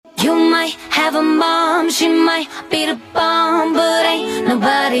might have a mom, she might be the bomb, but ain't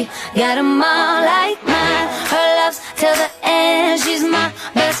nobody got a mom like mine. Her love's till the end, she's my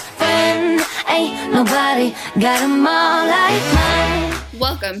best friend. Ain't nobody got a mom like mine.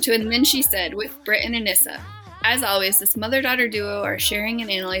 Welcome to And Then She Said with Britt and Anissa. As always, this mother-daughter duo are sharing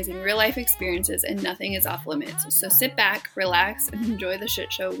and analyzing real-life experiences, and nothing is off limits. So sit back, relax, and enjoy the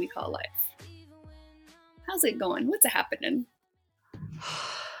shit show we call life. How's it going? What's happening?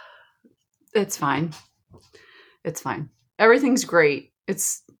 It's fine. It's fine. Everything's great.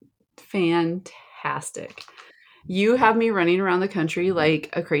 It's fantastic. You have me running around the country like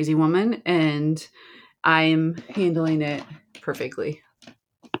a crazy woman, and I'm handling it perfectly.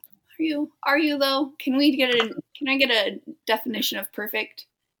 Are you though? Can I get a definition of perfect?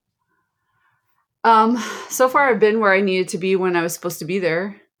 So far I've been where I needed to be when I was supposed to be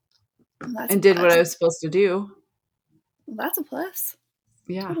there, and did what I was supposed to do. Well, that's a plus.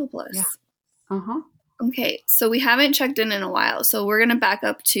 Yeah. Total plus. Yeah. Uh-huh. Okay, so we haven't checked in a while, so we're gonna back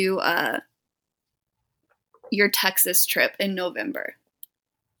up to your Texas trip in November.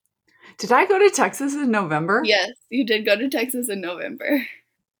 Did I go to Texas in November? Yes, you did go to Texas in November.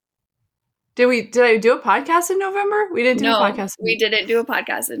 Did I do a podcast in November? We didn't do a podcast. We didn't do a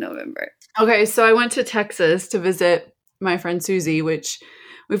podcast in November. Okay, so I went to Texas to visit my friend Susie, which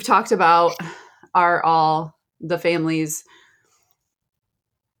we've talked about are all the family's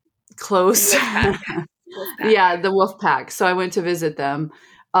close. Wolfpack. Yeah, the wolf pack. So I went to visit them.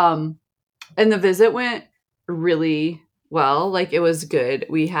 And the visit went really well. Like, it was good.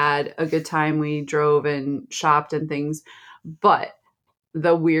 We had a good time. We drove and shopped and things. But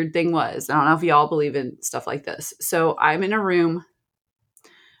the weird thing was, I don't know if y'all believe in stuff like this. So I'm in a room,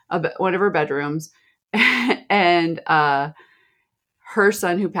 one of her bedrooms, and her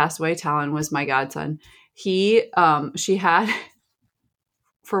son who passed away, Talon, was my godson. She had,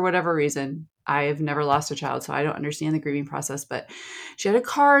 for whatever reason, I've never lost a child, so I don't understand the grieving process, but she had a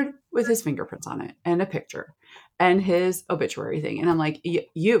card with his fingerprints on it and a picture and his obituary thing. And I'm like,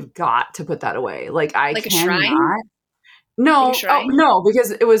 you've got to put that away. Like, I like cannot. A shrine? No, no,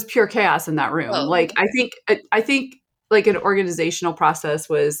 because it was pure chaos in that room. Oh. Like, I think like an organizational process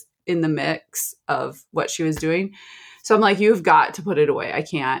was in the mix of what she was doing. So I'm like, you've got to put it away. I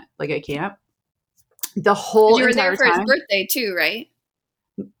can't. The whole you were entire there for time. his birthday too, right?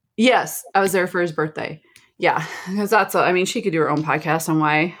 Yes, I was there for his birthday. Yeah, because she could do her own podcast on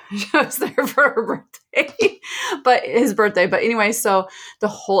why I was there for her birthday, but his birthday. But anyway, so the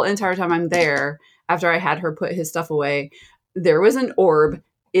whole entire time I'm there, after I had her put his stuff away, there was an orb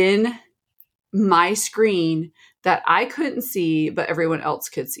in my screen that I couldn't see, but everyone else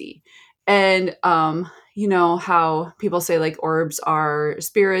could see. And, you know how people say like orbs are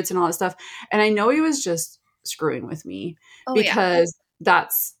spirits and all that stuff. And I know he was just screwing with me because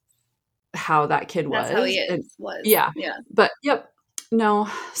that's how that kid was. That's how he was. Yeah. Yeah. But yep. No.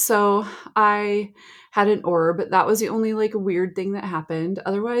 So I had an orb. That was the only like weird thing that happened.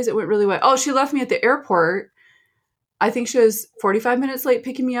 Otherwise it went really well. Oh, she left me at the airport. I think she was 45 minutes late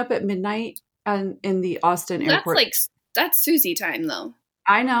picking me up at midnight and in the Austin airport. That's Susie time though.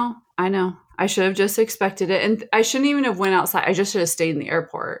 I know. I should have just expected it. And I shouldn't even have went outside. I just should have stayed in the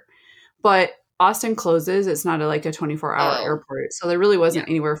airport. But Austin closes. It's not a 24-hour airport. So there really wasn't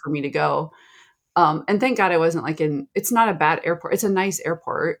anywhere for me to go. And thank God I wasn't it's not a bad airport. It's a nice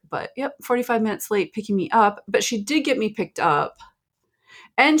airport, but 45 minutes late picking me up. But she did get me picked up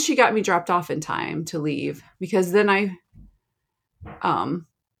and she got me dropped off in time to leave, because then what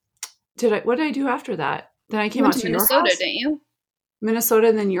did I do after that? Then I came out to Minnesota, your house. didn't you? Minnesota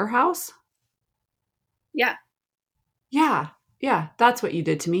and then your house? Yeah. Yeah, that's what you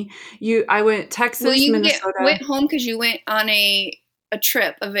did to me. I went Texas, Minnesota. Went home because you went on a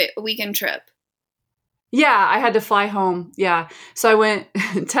trip, a weekend trip. Yeah, I had to fly home. Yeah. So I went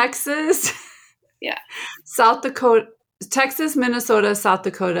Texas. Yeah. South Dakota, Texas, Minnesota, South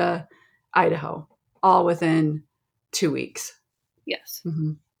Dakota, Idaho, all within 2 weeks. Yes.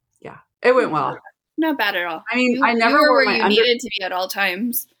 Mm-hmm. Yeah. It went well. Not bad at all. I mean, I never were wore where my you needed to be at all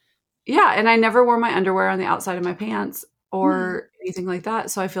times. Yeah, and I never wore my underwear on the outside of my pants or anything like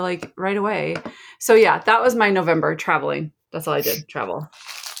that. So I feel like right away. So yeah, that was my November traveling. That's all I did. Travel.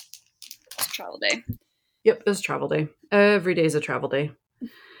 It's travel day. Yep, it was travel day. Every day is a travel day.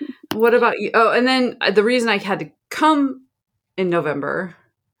 What about you? Oh, and then the reason I had to come in November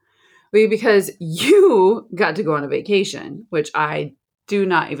was because you got to go on a vacation, which I do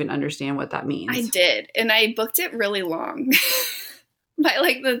not even understand what that means. I did. And I booked it really long.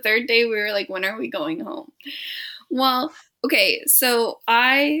 By the third day, we were like, when are we going home? Well, okay. So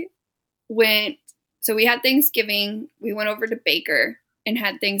we had Thanksgiving. We went over to Baker. and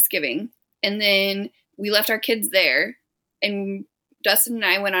had Thanksgiving. And then we left our kids there, and Dustin and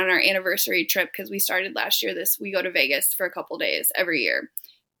I went on our anniversary trip because we started last year. We go to Vegas for a couple days every year.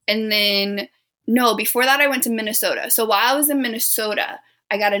 And then, no, before that I went to Minnesota. So while I was in Minnesota,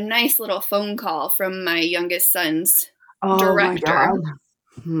 I got a nice little phone call from my youngest son's director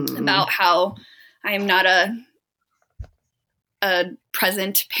about how I am not a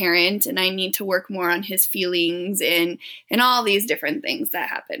present parent and I need to work more on his feelings and all these different things that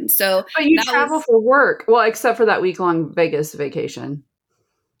happen. So, but you travel for work. Well, except for that week-long Vegas vacation.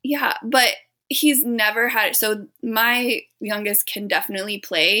 Yeah, but he's never had. So my youngest can definitely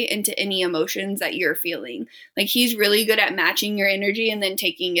play into any emotions that you're feeling. Like, he's really good at matching your energy and then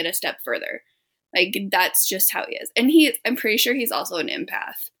taking it a step further. Like, that's just how he is. And I'm pretty sure he's also an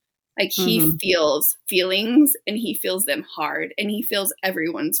empath. Like, he feels feelings and he feels them hard and he feels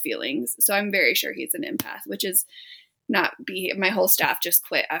everyone's feelings. So I'm very sure he's an empath, which is not my whole staff just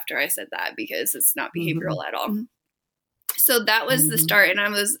quit after I said that because it's not behavioral at all. So that was the start.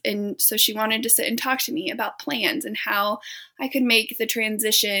 And so she wanted to sit and talk to me about plans and how I could make the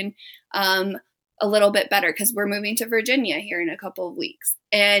transition a little bit better, because we're moving to Virginia here in a couple of weeks.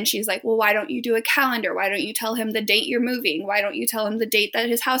 And she's like, well, why don't you do a calendar? Why don't you tell him the date you're moving? Why don't you tell him the date that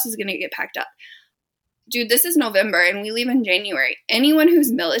his house is going to get packed up? Dude, this is November and we leave in January. Anyone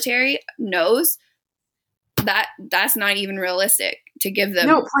who's military knows that that's not even realistic to give them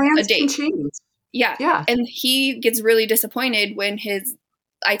plans a date. Can change. Yeah. And he gets really disappointed when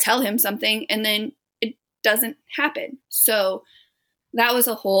I tell him something and then it doesn't happen. So that was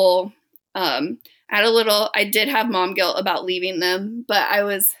a whole, I did have mom guilt about leaving them, but I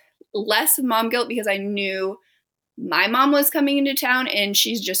was less mom guilt because I knew my mom was coming into town and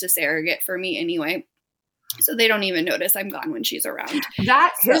she's just a surrogate for me anyway. So they don't even notice I'm gone when she's around.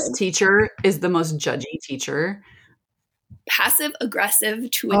 His teacher is the most judgy teacher. Passive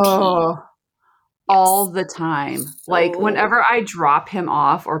aggressive to a T. All the time. Like, whenever I drop him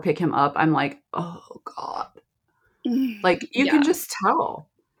off or pick him up, I'm like, oh God. Like, you can just tell.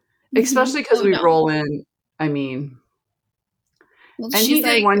 Especially because we roll in. I mean, and he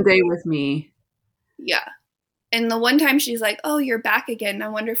did one day with me. Yeah. And the one time she's like, oh, you're back again. I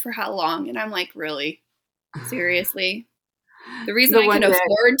wonder for how long. And I'm like, really? Seriously? The reason I can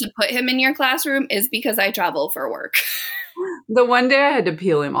afford to put him in your classroom is because I travel for work. The one day I had to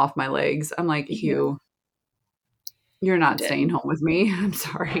peel him off my legs. I'm like, Hugh, you're not staying home with me. I'm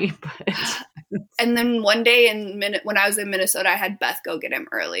sorry. But and then one day when I was in Minnesota, I had Beth go get him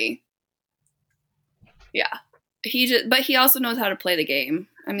early. Yeah. But he also knows how to play the game.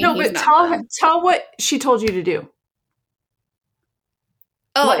 I mean, he's not tell what she told you to do.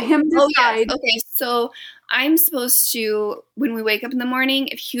 Let him decide. Yes. Okay, so I'm supposed to, when we wake up in the morning,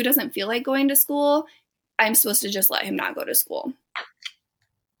 if Hugh doesn't feel like going to school, I'm supposed to just let him not go to school.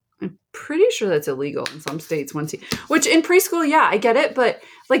 I'm pretty sure that's illegal in some states. Which in preschool, yeah, I get it. But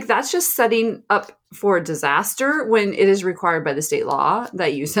like, that's just setting up for a disaster when it is required by the state law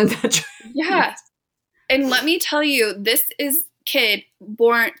that you send that child. Yeah. And let me tell you, this is kid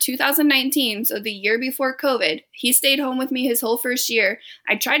born 2019, so the year before COVID. He stayed home with me his whole first year.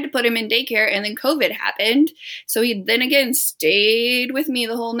 I tried to put him in daycare and then COVID happened. So he then again stayed with me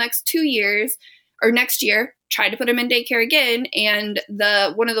the whole next 2 years, or next year, tried to put him in daycare again. And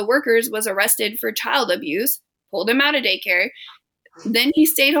one of the workers was arrested for child abuse, pulled him out of daycare. Then he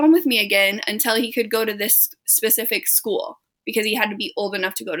stayed home with me again until he could go to this specific school because he had to be old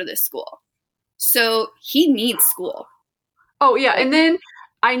enough to go to this school. So he needs school. Oh, yeah. And then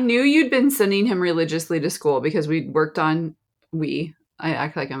I knew you'd been sending him religiously to school because I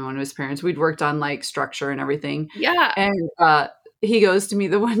act like I'm one of his parents. We'd worked on like structure and everything. Yeah. And he goes to me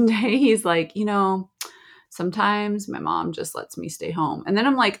the one day, he's like, sometimes my mom just lets me stay home. And then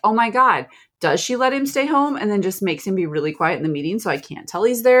I'm like, oh my God, does she let him stay home? And then just makes him be really quiet in the meeting so I can't tell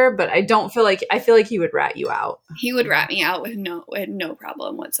he's there. But I feel like he would rat you out. He would rat me out with no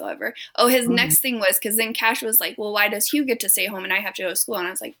problem whatsoever. Oh, his next thing was, because then Cash was like, well, why does Hugh get to stay home and I have to go to school? And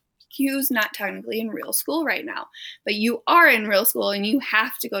I was like, Hugh's not technically in real school right now, but you are in real school and you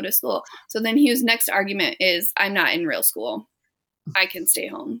have to go to school. So then Hugh's next argument is, I'm not in real school. I can stay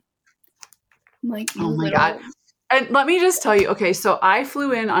home. I'm like, oh my God. And let me just tell you, okay, so I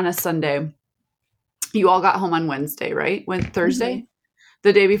flew in on a Sunday. You all got home on Wednesday, right? Thursday? Mm-hmm.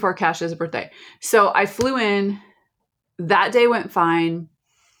 The day before Cash's birthday. So I flew in. That day went fine.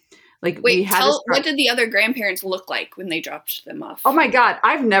 Like, wait, what did the other grandparents look like when they dropped them off? Oh my God.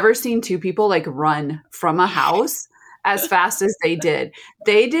 I've never seen two people like run from a house as fast as they did.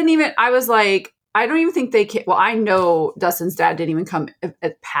 They didn't even, I was like, I don't even think they came. Well, I know Dustin's dad didn't even come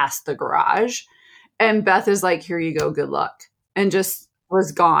past the garage. And Beth is like, here you go. Good luck. And just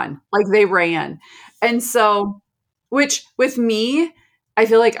was gone. Like they ran. And so, which with me, I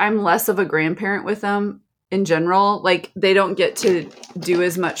feel like I'm less of a grandparent with them in general. Like they don't get to do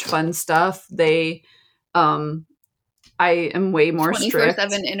as much fun stuff. They, I am way more strict.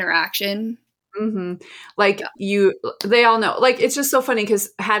 24/7 interaction. Mm-hmm. Like they all know. Like it's just so funny because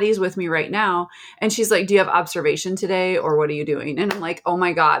Hattie's with me right now, and she's like, "Do you have observation today, or what are you doing?" And I'm like, "Oh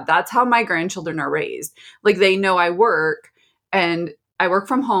my god, that's how my grandchildren are raised. Like they know I work, and I work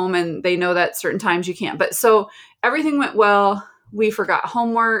from home, and they know that certain times you can't." But so everything went well. We forgot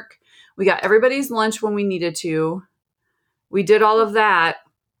homework. We got everybody's lunch when we needed to. We did all of that.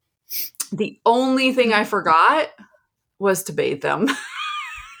 The only thing I forgot was to bathe them.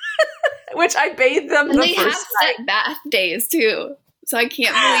 Which I bathed them and the they first have set bath days too. So I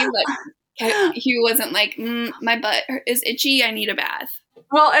can't believe that he wasn't like, my butt is itchy, I need a bath.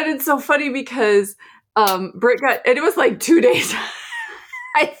 Well, and it's so funny because Britt got, and it was like 2 days.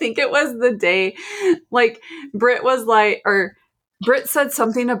 I think it was the day, like Britt was like, or Britt said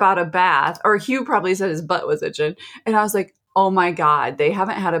something about a bath, or Hugh probably said his butt was itching. And I was like, oh my God, they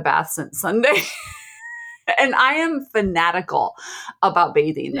haven't had a bath since Sunday. And I am fanatical about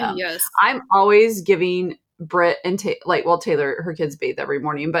bathing them. Yes. I'm always giving Britt and Taylor, her kids bathe every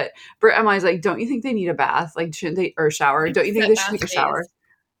morning, but Britt, I'm always like, don't you think they need a bath? Like, shouldn't they, or shower? Don't you think they should take a shower?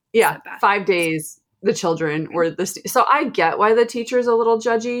 Yeah. 5 days, the children were so I get why the teacher's a little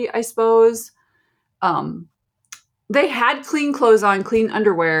judgy, I suppose. They had clean clothes on, clean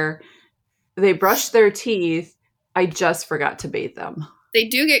underwear. They brushed their teeth. I just forgot to bathe them. They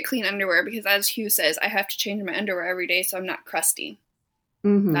do get clean underwear because, as Hugh says, I have to change my underwear every day so I'm not crusty.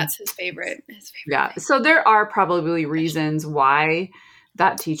 Mm-hmm. That's his favorite. Yeah. So there are probably reasons why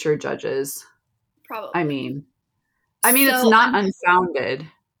that teacher judges. Probably. I mean, it's not unfounded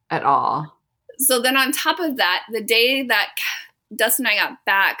at all. So then on top of that, the day that Dustin and I got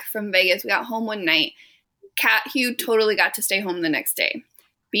back from Vegas, we got home one night. Hugh totally got to stay home the next day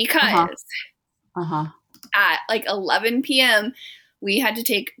because at like 11 p.m., we had to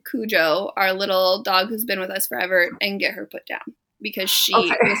take Cujo, our little dog who's been with us forever, and get her put down because she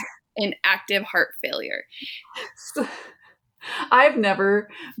was in active heart failure. I've never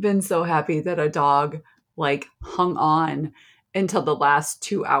been so happy that a dog like hung on until the last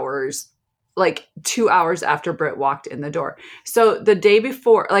 2 hours, like 2 hours after Britt walked in the door. So the day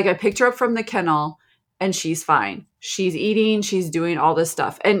before, like I picked her up from the kennel and she's fine. She's eating, she's doing all this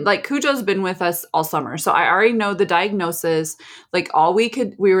stuff. And like Cujo's been with us all summer. So I already know the diagnosis. Like we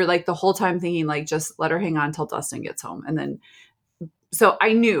were like the whole time thinking like, just let her hang on till Dustin gets home. And then, so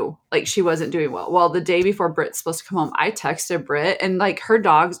I knew like she wasn't doing well. Well, the day before Britt's supposed to come home, I texted Britt, and like her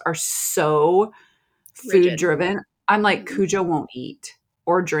dogs are so food driven. I'm like, Cujo won't eat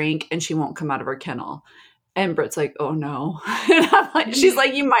or drink and she won't come out of her kennel. And Britt's like, oh no. And I'm like, she's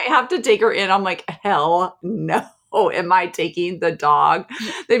like, you might have to take her in. I'm like, hell no. Am I taking the dog?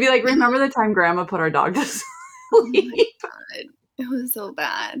 They'd be like, remember the time grandma put our dog to sleep? Oh my God. It was so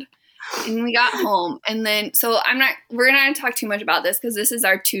bad. And we got home, and then, so we're not going to talk too much about this because this is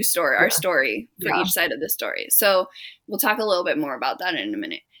our story for each side of the story. So we'll talk a little bit more about that in a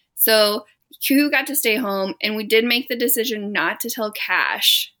minute. So Hugh got to stay home, and we did make the decision not to tell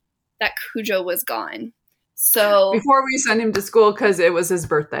Cash that Cujo was gone. So before we send him to school, because it was his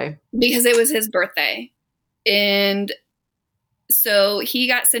birthday. And so he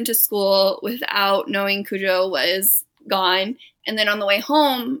got sent to school without knowing Cujo was gone. And then on the way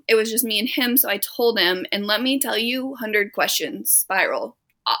home, it was just me and him. So I told him, and let me tell you, 100 questions spiral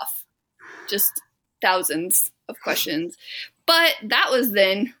off. Just thousands of questions. But that was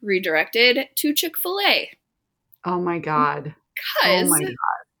then redirected to Chick-fil-A. Oh my God. Because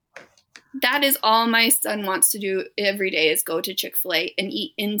that is all my son wants to do every day is go to Chick-fil-A and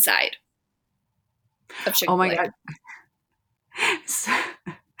eat inside of Chick-fil-A. Oh my God.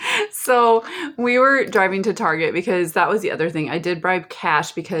 So we were driving to Target because that was the other thing. I did bribe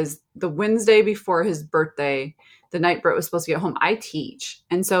Cash because the Wednesday before his birthday, the night Britt was supposed to get home, I teach.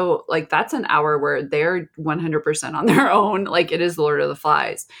 And so like that's an hour where they're 100% on their own. Like it is Lord of the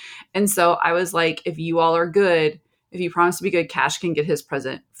Flies. And so I was like, if you all are good, if you promise to be good, Cash can get his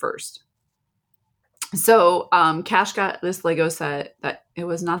present first. So Cash got this Lego set that it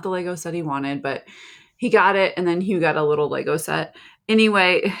was not the Lego set he wanted, but he got it. And then Hugh got a little Lego set.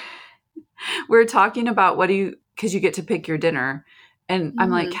 Anyway, we're talking about because you get to pick your dinner. And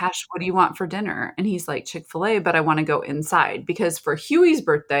I'm like, Cash, what do you want for dinner? And he's like, Chick-fil-A, but I want to go inside. Because for Huey's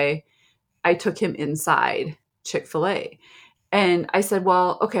birthday, I took him inside Chick-fil-A. And I said,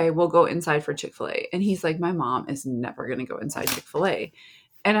 well, okay, we'll go inside for Chick-fil-A. And he's like, my mom is never going to go inside Chick-fil-A.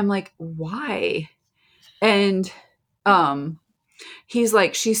 And I'm like, why? And he's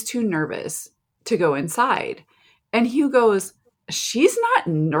like, she's too nervous to go inside. And Hugh goes, she's not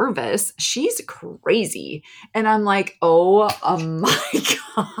nervous. She's crazy. And I'm like, oh my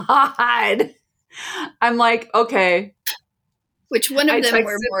God. I'm like, okay. Which one of them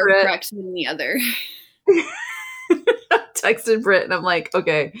were more Britt. correct than the other? Texted Britt and I'm like,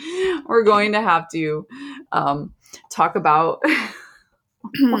 okay, we're going to have to talk about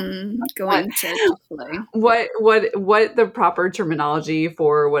going to play. What the proper terminology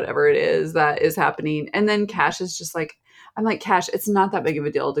for whatever it is that is happening. And then Cash is just like, I'm like, Cash, it's not that big of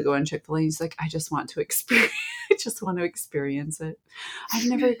a deal to go in Chick-fil-A. He's like, I just want to experience it. I've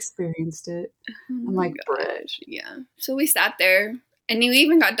never experienced it. I'm like, Britt. Yeah. So we sat there and you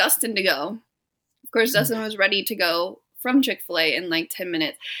even got Dustin to go. Of course, Dustin was ready to go from Chick-fil-A in like 10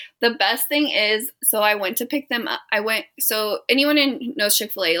 minutes. The best thing is, so I went to pick them up. So anyone who knows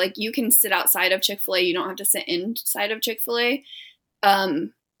Chick-fil-A, like you can sit outside of Chick-fil-A. You don't have to sit inside of Chick-fil-A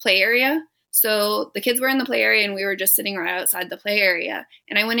play area. So the kids were in the play area and we were just sitting right outside the play area.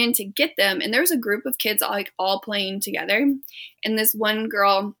 And I went in to get them and there was a group of kids all playing together. And this one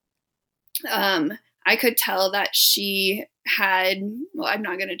girl, I could tell that she had, well, I'm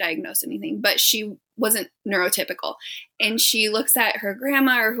not going to diagnose anything, but she wasn't neurotypical. And she looks at her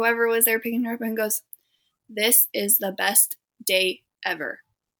grandma or whoever was there picking her up and goes, this is the best day ever.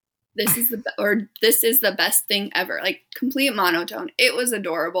 This is the best thing ever. Like complete monotone. It was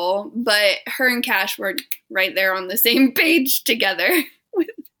adorable, but her and Cash were right there on the same page together.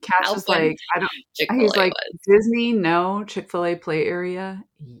 Cash is like, he's like, Disney, no. Chick-fil-A play area,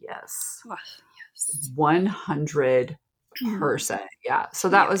 yes. Oh, yes. 100%. Yeah. So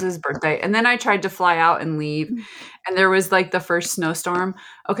that was his birthday. And then I tried to fly out and leave. And there was like the first snowstorm.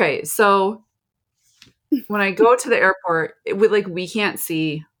 Okay. So when I go to the airport, we can't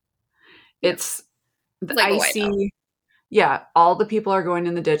see. It's like I see. Yeah. All the people are going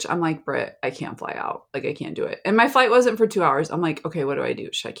in the ditch. I'm like, Britt, I can't fly out. Like I can't do it. And my flight wasn't for 2 hours. I'm like, okay, what do I do?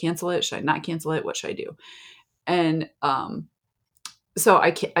 Should I cancel it? Should I not cancel it? What should I do? And, so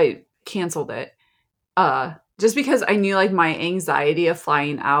I canceled it. Just because I knew like my anxiety of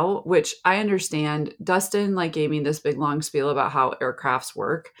flying out, which I understand. Dustin like gave me this big long spiel about how aircrafts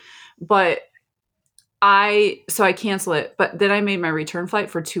work, but I canceled it, but then I made my return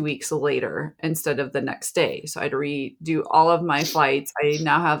flight for 2 weeks later instead of the next day. So I had to redo all of my flights. I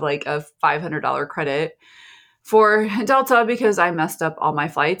now have like a $500 credit for Delta because I messed up all my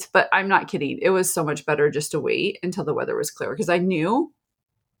flights, but I'm not kidding. It was so much better just to wait until the weather was clear because I knew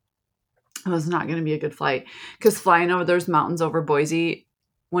it was not going to be a good flight because flying over those mountains over Boise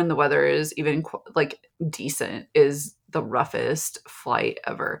when the weather is even like decent is the roughest flight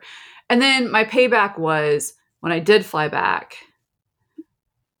ever. And then my payback was when I did fly back,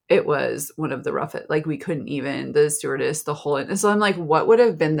 it was one of the roughest, like we couldn't even, the stewardess, the whole, so I'm like, what would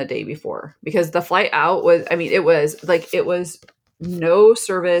have been the day before? Because the flight out was, I mean, it was no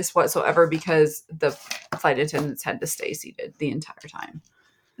service whatsoever because the flight attendants had to stay seated the entire time.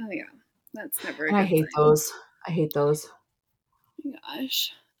 Oh yeah. That's never a good I hate thing. Those. I hate those. Oh my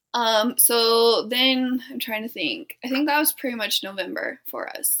gosh. So then I'm trying to think. I think that was pretty much November for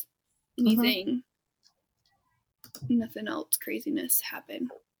us. Anything, nothing else craziness happened.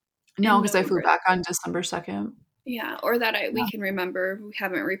 No, because I flew back on December 2nd. Yeah, or that we can remember. We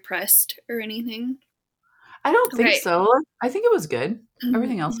haven't repressed or anything. I don't think so. I think it was good.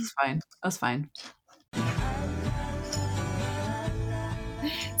 Everything else was fine. That was fine.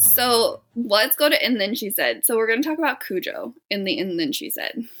 So let's go to And Then She Said. So we're going to talk about Cujo in the And Then She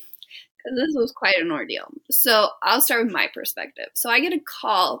Said. Because this was quite an ordeal. So I'll start with my perspective. So I get a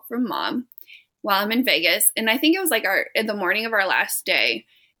call from Mom while I'm in Vegas. And I think it was like in the morning of our last day.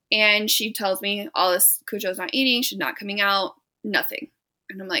 And she tells me all this, Cujo's not eating. She's not coming out. Nothing.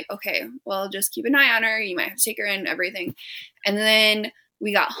 And I'm like, okay, well, just keep an eye on her. You might have to take her in, everything. And then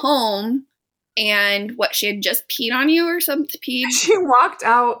we got home. And she had just peed on you or something? She walked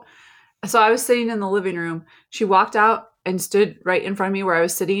out. So I was sitting in the living room. She walked out and stood right in front of me where I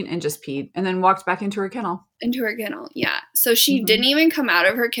was sitting and just peed and then walked back into her kennel. Yeah. So she didn't even come out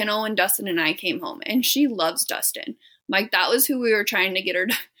of her kennel when Dustin and I came home. And she loves Dustin. Like that was who we were trying to get her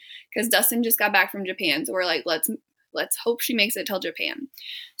because Dustin just got back from Japan. So we're like, let's hope she makes it till Japan.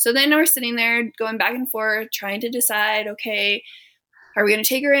 So then we're sitting there going back and forth trying to decide, okay, are we going to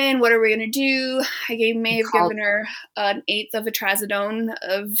take her in? What are we going to do? I may have given her an 1/8 of a trazodone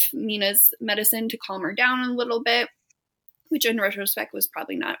of Mina's medicine to calm her down a little bit, which in retrospect was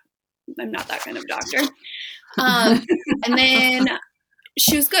probably not. I'm not that kind of doctor. And then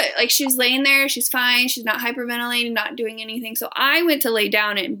she was good. Like she's laying there. She's fine. She's not hyperventilating, not doing anything. So I went to lay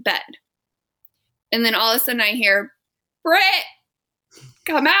down in bed. And then all of a sudden I hear, Britt,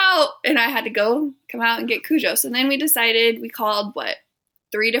 come out. And I had to come out and get Cujo. So then we decided, we called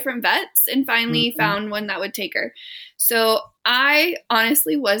 3 different vets and finally found one that would take her. So I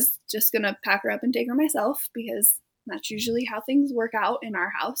honestly was just going to pack her up and take her myself because that's usually how things work out in our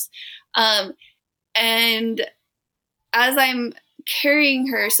house. And as I'm carrying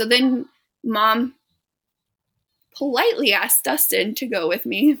her, so then Mom politely asked Dustin to go with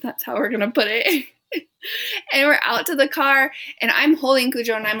me. That's how we're going to put it. And we're out to the car and I'm holding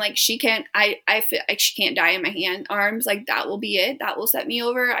Cujo and I'm like, she can't, I feel like she can't die in my arms. Like that will be it. That will set me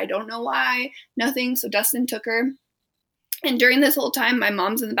over. I don't know why, nothing. So Dustin took her. And during this whole time, my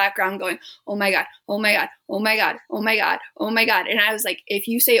mom's in the background going, oh my God, oh my God, oh my God, oh my God, oh my God. And I was like, if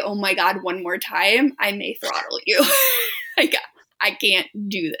you say, oh my God, one more time, I may throttle you. Like, I can't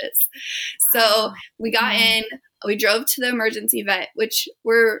do this. So we got in, we drove to the emergency vet, which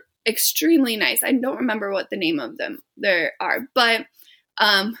were extremely nice. I don't remember what the name of them there are, but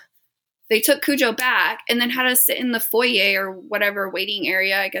they took Cujo back and then had us sit in the foyer or whatever waiting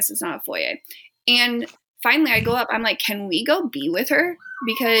area. I guess it's not a foyer. And finally I go up, I'm like, can we go be with her?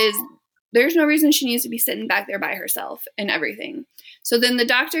 Because there's no reason she needs to be sitting back there by herself and everything. So then the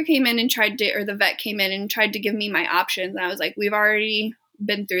doctor came in and the vet came in and tried to give me my options. And I was like, we've already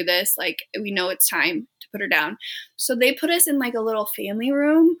been through this. Like, we know it's time to put her down. So they put us in like a little family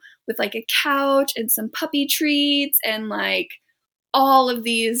room with like a couch and some puppy treats and like all of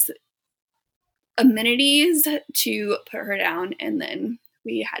these amenities to put her down. And then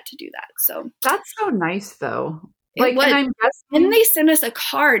we had to do that. So that's so nice though. Like, and they sent us a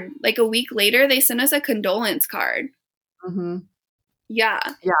card like a week later. They sent us a condolence card. Mm-hmm. Yeah.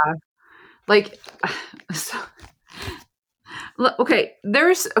 Like, so, okay.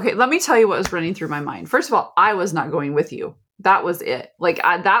 Let me tell you what was running through my mind. First of all, I was not going with you. That was it. Like,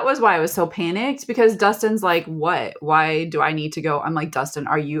 that was why I was so panicked because Dustin's like, what? Why do I need to go? I'm like, Dustin,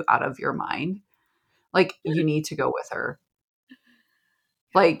 are you out of your mind? Like, you need to go with her.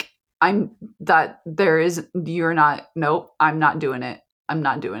 Like, nope, I'm not doing it. I'm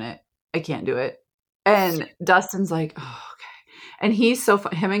not doing it. I can't do it. And Dustin's like, oh, okay. And he's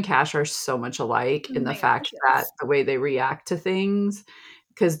him and Cash are so much alike in the fact that the way they react to things,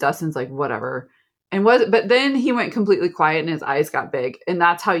 because Dustin's like, whatever. But then he went completely quiet and his eyes got big. And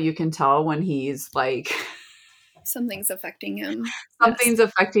that's how you can tell when he's like, something's affecting him. Something's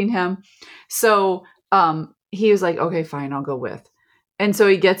affecting him. So, he was like, okay, fine, I'll go with. And so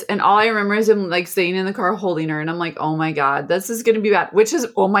and all I remember is him like staying in the car holding her. And I'm like, oh my God, this is going to be bad. Which is,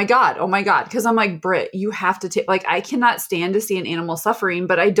 oh my God. Cause I'm like, Britt, you have to take, like, I cannot stand to see an animal suffering,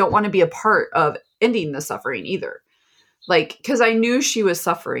 but I don't want to be a part of ending the suffering either. Like, cause I knew she was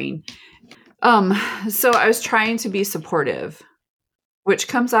suffering. So I was trying to be supportive, which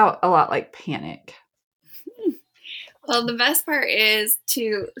comes out a lot like panic. Well, the best part is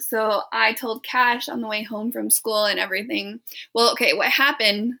so I told Cash on the way home from school and everything. Well, okay, what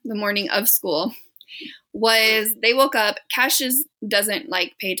happened the morning of school was they woke up. Cash doesn't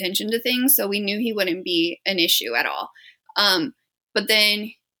like pay attention to things, so we knew he wouldn't be an issue at all. But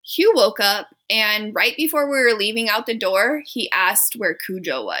then Hugh woke up, and right before we were leaving out the door, he asked where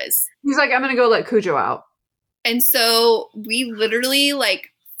Cujo was. He's like, I'm going to go let Cujo out. And so we literally like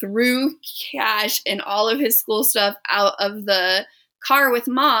threw Cash and all of his school stuff out of the car with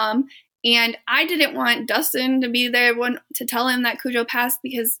Mom. And I didn't want Dustin to be there to tell him that Cujo passed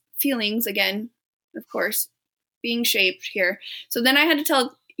because feelings, again, of course, being shaped here. So then I had to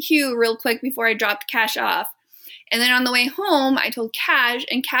tell Hugh real quick before I dropped Cash off. And then on the way home, I told Cash,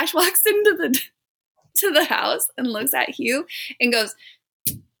 and Cash walks into the house and looks at Hugh and goes,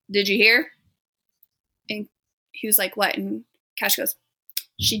 did you hear? And he was like, what? And Cash goes,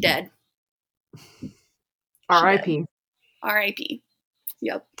 she dead. R.I.P. R.I.P.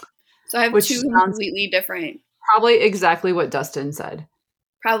 Yep. So I have two completely different. Probably exactly what Dustin said.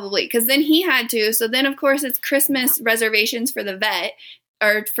 Probably. Because then he had to. So then, of course, it's Christmas reservations for the vet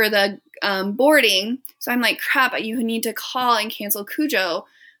or for the boarding. So I'm like, crap, you need to call and cancel Cujo.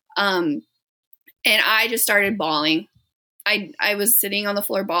 And I just started bawling. I was sitting on the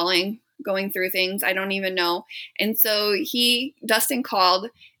floor bawling, going through things. I don't even know. And so Dustin called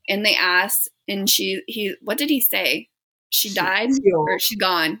and they asked, and what did he say? She died or she's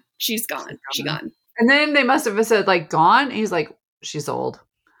gone. She's gone. She's gone. And then they must have said like gone. And he's like, she's old.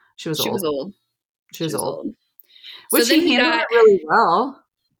 She was old. Which he handled it really well.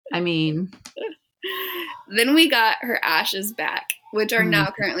 I mean. Then we got her ashes back, which are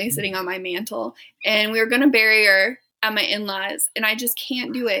now currently sitting on my mantle. And we were going to bury her at my in-laws, and I just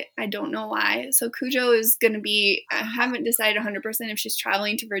can't do it. I don't know why. So Cujo is going to be, I haven't decided 100% if she's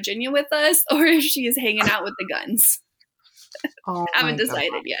traveling to Virginia with us or if she's hanging out with the guns. Oh Haven't my God.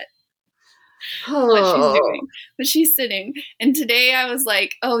 decided yet what she's doing, but she's sitting. And today I was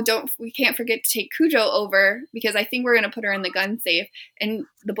like, oh, we can't forget to take Cujo over because I think we're going to put her in the gun safe. And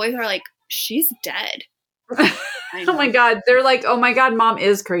the boys are like, she's dead. Oh my God. They're like, oh my God, mom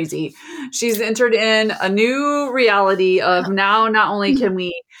is crazy. She's entered in a new reality of now not only can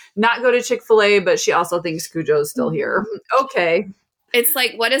we not go to Chick-fil-A, but she also thinks Cujo's still here. Okay. It's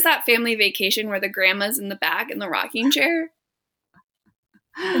like, what is that family vacation where the grandma's in the back in the rocking chair?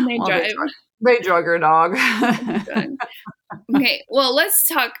 And they drive. They drug her dog. Okay. Well, let's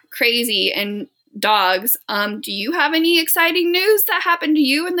talk crazy and dogs. Do you have any exciting news that happened to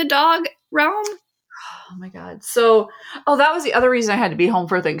you in the dog realm? Oh my God. So, that was the other reason I had to be home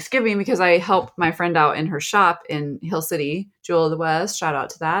for Thanksgiving because I helped my friend out in her shop in Hill City, Jewel of the West. Shout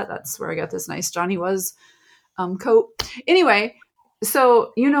out to that. That's where I got this nice Johnny Was coat. Anyway,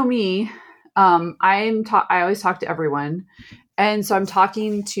 so you know me, I always talk to everyone. And so I'm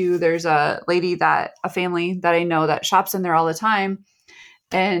talking to, there's a family that I know that shops in there all the time.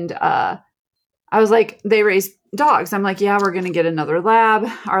 And I was like, they raise dogs. I'm like, yeah, we're going to get another lab.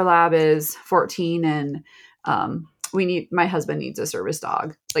 Our lab is 14 and my husband needs a service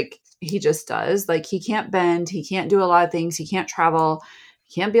dog. Like he just does. Like he can't bend. He can't do a lot of things. He can't travel.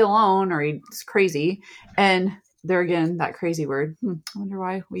 He can't be alone or he's crazy. And there again, that crazy word. I wonder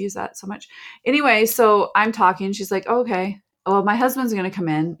why we use that so much. Anyway, so I'm talking. She's like, oh, okay. Well, my husband's going to come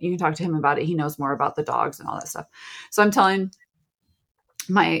in. You can talk to him about it. He knows more about the dogs and all that stuff. So I'm telling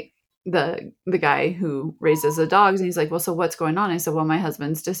the guy who raises the dogs, and he's like, well, so what's going on? I said, well, my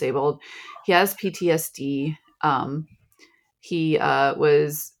husband's disabled. He has PTSD. He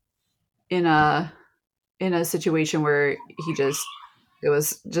was in a situation where it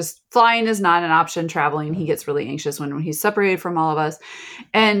was just flying is not an option. Traveling, he gets really anxious when he's separated from all of us.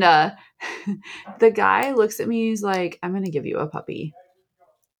 And the guy looks at me. He's like, I'm going to give you a puppy.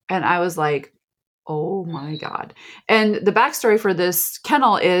 And I was like, oh my God. And the backstory for this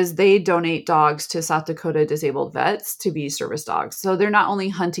kennel is they donate dogs to South Dakota disabled vets to be service dogs. So they're not only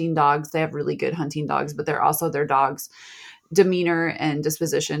hunting dogs, they have really good hunting dogs, but they're also their dogs' demeanor and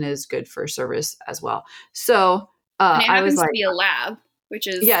disposition is good for service as well. So and it happens to be a lab. Which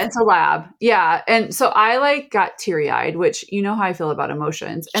is it's a lab. Yeah. And so I got teary-eyed, which you know how I feel about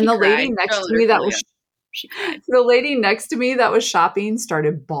emotions. And the lady next to me the lady next to me that was shopping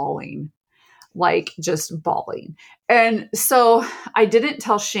started bawling, like just bawling. And so I didn't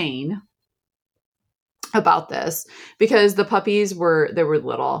tell Shane about this because the puppies were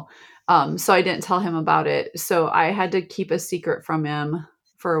little. So I didn't tell him about it. So I had to keep a secret from him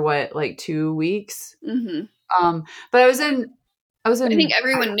for 2 weeks. Mm-hmm. But I think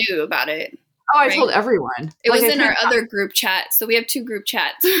everyone knew about it. Oh, I told everyone. It was in our other group chat. So we have two group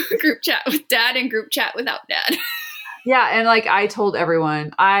chats, group chat with dad and group chat without dad. Yeah. And I told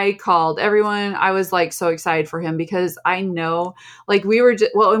everyone, I called everyone. I was so excited for him because I know we were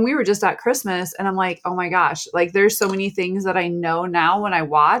just at Christmas and I'm like, oh my gosh, there's so many things that I know now when I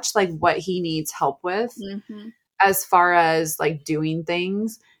watch, what he needs help with as far as doing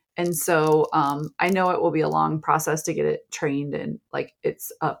things. And so I know it will be a long process to get it trained and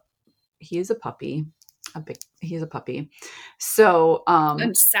he is a puppy, he's a puppy. So a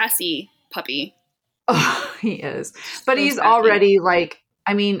sassy puppy. Oh, he is, but he's sassy. Already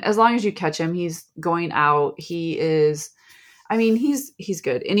as long as you catch him, he's going out. He is, he's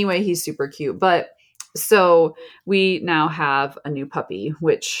good. Anyway, he's super cute. But so we now have a new puppy,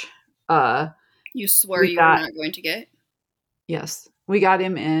 which you swore you were not going to get. Yes. We got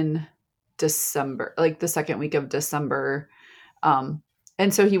him in December, the second week of December.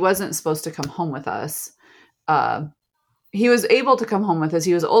 And so he wasn't supposed to come home with us. He was able to come home with us.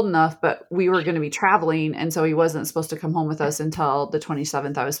 He was old enough, but we were going to be traveling. And so he wasn't supposed to come home with us until the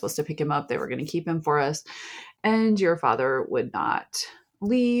 27th. I was supposed to pick him up. They were going to keep him for us. And your father would not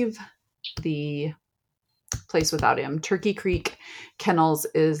leave the place without him. Turkey Creek Kennels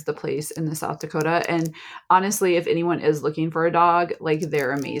is the place in the South Dakota. And honestly, if anyone is looking for a dog,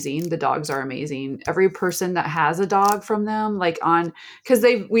 they're amazing. The dogs are amazing. Every person that has a dog from them, because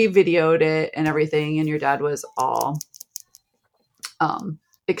we videoed it and everything, and your dad was all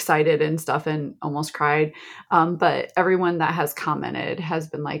excited and stuff and almost cried. But everyone that has commented has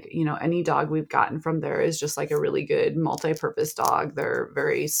been any dog we've gotten from there is just a really good multi-purpose dog. They're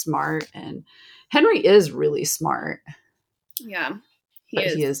very smart, and Henry is really smart. Yeah, he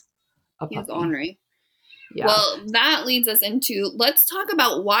is a puppy. He is ornery. Yeah. Well, that leads us into, let's talk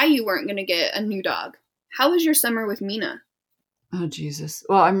about why you weren't going to get a new dog. How was your summer with Mina? Oh, Jesus.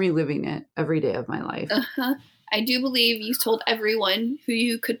 Well, I'm reliving it every day of my life. Uh-huh. I do believe you told everyone who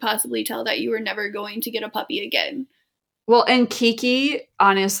you could possibly tell that you were never going to get a puppy again. Well, and Kiki,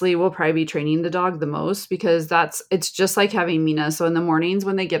 honestly, will probably be training the dog the most because it's just like having Mina. So in the mornings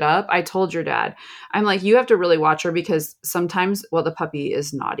when they get up, I told your dad, I'm like, you have to really watch her because sometimes, well, the puppy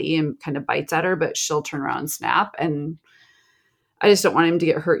is naughty and kind of bites at her, but she'll turn around and snap. And I just don't want him to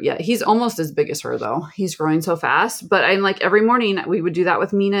get hurt yet. He's almost as big as her though. He's growing so fast. But I'm like, every morning we would do that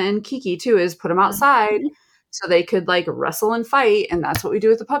with Mina and Kiki too, is put them outside so they could like wrestle and fight. And that's what we do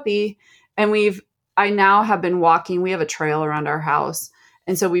with the puppy. And I now have been walking. We have a trail around our house.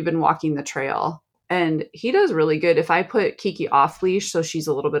 And so we've been walking the trail. And he does really good. If I put Kiki off leash, so she's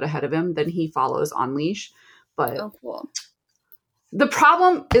a little bit ahead of him, then he follows on leash. But Oh, cool. the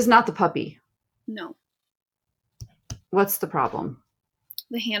problem is not the puppy. No, What's the problem?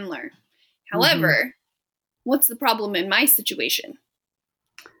 the handler. However, what's the problem in my situation?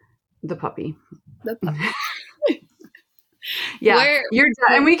 The puppy. The puppy. Yeah,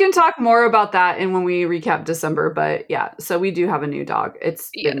 and we can talk more about that and when we recap December. But yeah, so we do have a new dog.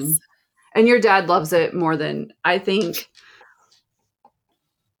 Yes. And your dad loves it more than I think.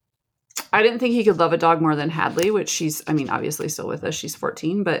 I didn't think he could love a dog more than Hadley, which she's, I mean, obviously still with us. She's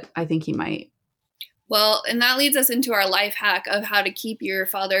 14, but I think he might. Well, and that leads us into our life hack of how to keep your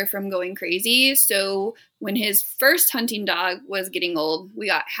father from going crazy. So when his first hunting dog was getting old, we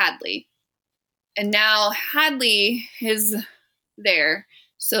got Hadley. And now Hadley is there.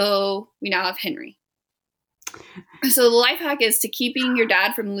 So we now have Henry. So the life hack is to keeping your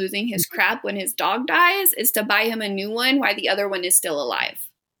dad from losing his crap when his dog dies is to buy him a new one while the other one is still alive.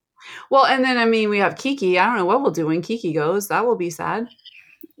 Well, and then, I mean, we have Kiki. I don't know what we'll do when Kiki goes. That will be sad.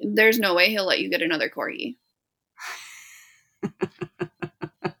 There's no way he'll let you get another corgi.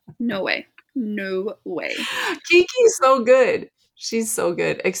 No way. No way. Kiki's so good. She's so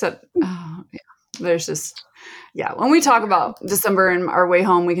good. Except, there's just, when we talk about December and our way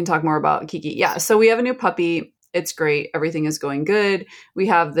home, we can talk more about Kiki. Yeah, so we have a new puppy. It's great. Everything is going good. We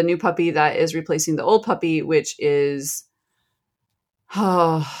have the new puppy that is replacing the old puppy, which is,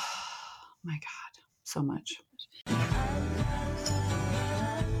 oh my God, so much.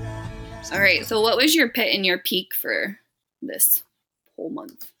 All right. So what was your pit and your peak for this whole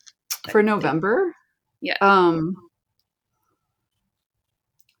month? For November? Yeah.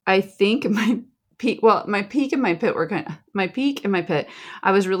 I think my peak and my pit were my peak and my pit.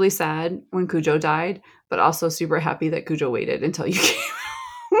 I was really sad when Cujo died, but also super happy that Cujo waited until you came.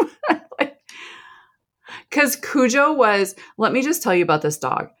 Because Cujo was, let me just tell you about this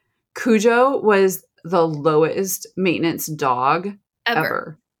dog. Cujo was the lowest maintenance dog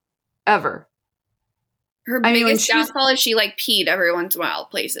ever. Her biggest downfall is she like peed every once in a while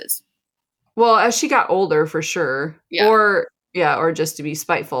places. Well, as she got older, for sure. Yeah. Or just to be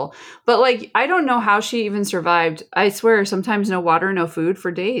spiteful. But like, I don't know how she even survived. I swear, sometimes no water, no food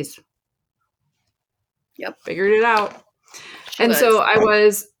for days. Yep. Figured it out. So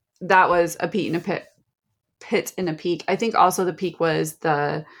that was a pit and a peak. I think also the peak was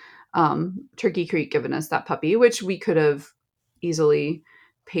the Turkey Creek giving us that puppy, which we could have easily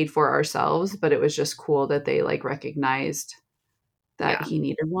paid for ourselves, but it was just cool that they like recognized that he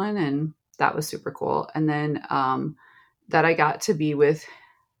needed one, and that was super cool. And then that I got to be with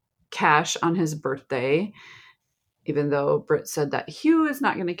Cash on his birthday, even though Britt said that Hugh is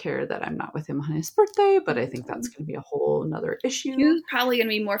not going to care that I'm not with him on his birthday, but I think that's going to be a whole nother issue. Hugh's probably going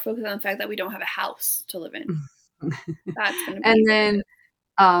to be more focused on the fact that we don't have a house to live in. That's going to be. And then,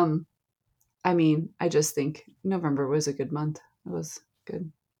 I mean, I just think November was a good month. It was good.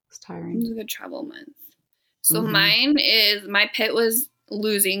 It was tiring. It was a good travel month. So my pit was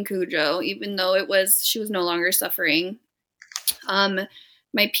losing Cujo, even though she was no longer suffering.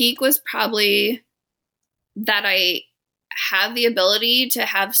 My peak was probably that I have the ability to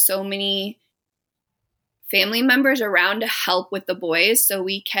have so many family members around to help with the boys, so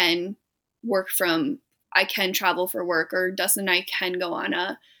we can I can travel for work, or Dustin and I can go on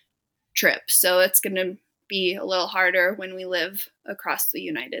a trip. So it's going to be a little harder when we live across the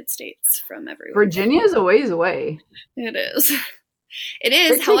United States from everyone. Virginia's a ways away. It is. It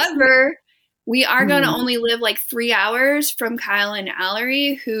is. However, we are going to only live like 3 hours from Kyle and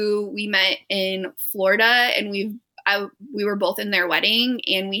Allery, who we met in Florida, and we were both in their wedding,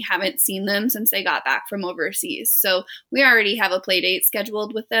 and we haven't seen them since they got back from overseas. So we already have a play date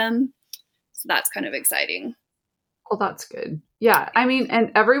scheduled with them. So that's kind of exciting. Well, that's good. Yeah. I mean,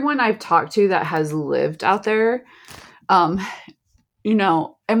 and everyone I've talked to that has lived out there, and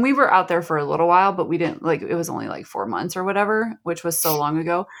we were out there for a little while, but we didn't it was only like 4 months or whatever, which was so long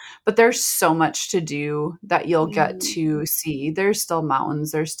ago. But there's so much to do that you'll get to see. There's still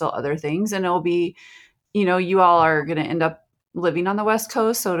mountains, there's still other things, and it'll be, you all are going to end up living on the West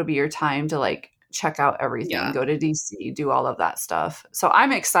Coast. So it'll be your time to like check out everything, Yeah. go to DC, do all of that stuff. So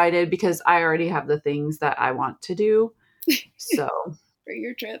I'm excited because I already have the things that I want to do. So For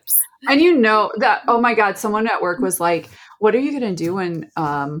your trips. and you know that, oh my God, someone at work was like, what are you going to do when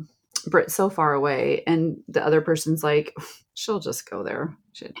Britt's so far away? And the other person's like, she'll just go there.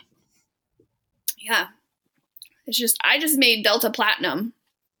 Yeah. It's just, I just made Delta Platinum.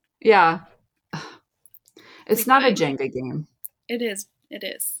 Yeah. It's not a fine. Jenga game. It is. It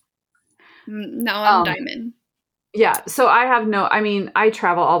is. Now I'm Diamond. Yeah. So I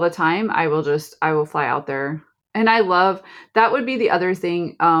travel all the time. I will fly out there. And I love, that would be the other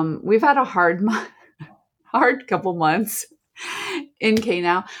thing. We've had a hard couple months in K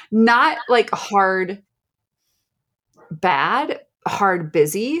now. Not like hard bad, hard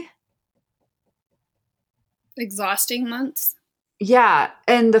busy. Exhausting months. Yeah.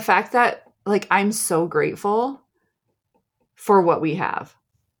 And the fact that like I'm so grateful for what we have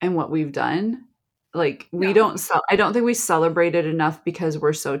and what we've done. Like I don't think we celebrate it enough because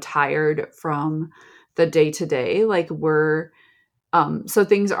we're so tired from the day to day. Like so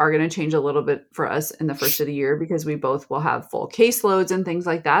things are going to change a little bit for us in the first of the year because we both will have full caseloads and things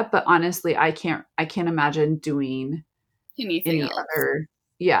like that. But honestly, I can't imagine doing anything else. Other.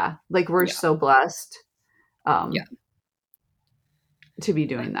 Yeah. Like we're so blessed to be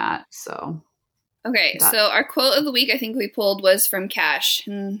doing that. So. Okay. So our quote of the week, I think we pulled was from Cash,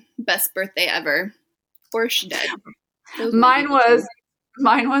 and best birthday ever. Or she dead. Mine was,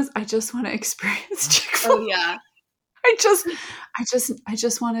 I just want to experience Chick-fil-A. Oh yeah. I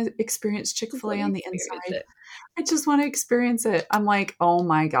just want to experience Chick-fil-A on the inside. I just want to experience it. I'm like, oh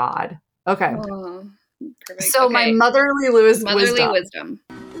my God. Okay. Oh, perfect. So my motherly wisdom.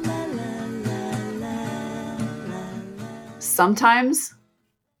 Sometimes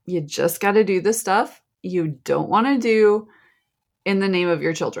you just got to do the stuff you don't want to do in the name of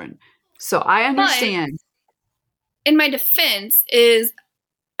your children. So I understand. But in my defense is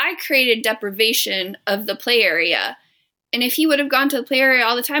I created deprivation of the play area. And if he would have gone to the play area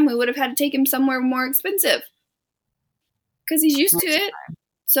all the time, we would have had to take him somewhere more expensive. Because he's used to it.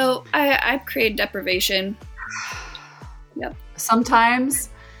 So I've created deprivation. Yep. Sometimes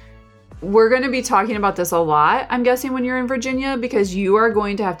we're going to be talking about this a lot, I'm guessing, when you're in Virginia, because you are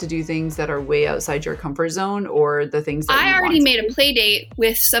going to have to do things that are way outside your comfort zone or the things that I already made a play date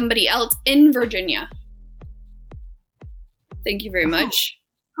with somebody else in Virginia. Thank you very much.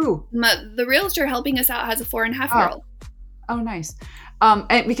 Who? The realtor helping us out has a 4.5-year-old. Oh, nice.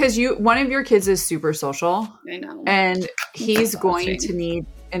 And because one of your kids is super social. I know. And he's going to need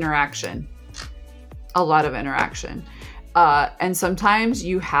interaction. A lot of interaction. And sometimes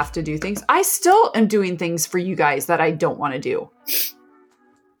you have to do things. I still am doing things for you guys that I don't want to do.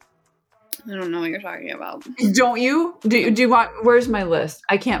 I don't know what you're talking about. Don't you? Do you want, where's my list?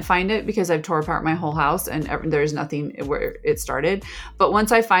 I can't find it because I've tore apart my whole house and there's nothing where it started. But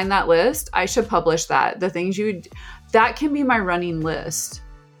once I find that list, I should publish that. The things that can be my running list.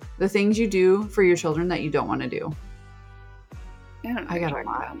 The things you do for your children that you don't want to do. I got a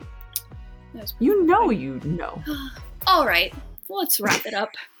lot. You know. All right, let's wrap it up.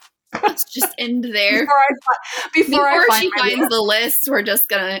 Let's just end there. Before she finds the list, we're just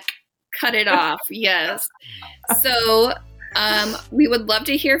gonna cut it off. Yes. So we would love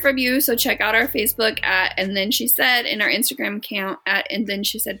to hear from you. So check out our Facebook at And Then She Said and our Instagram account at And Then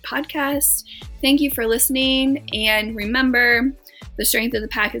She Said Podcast. Thank you for listening. And remember, the strength of the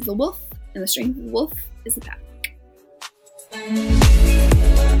pack is the wolf, and the strength of the wolf is the pack.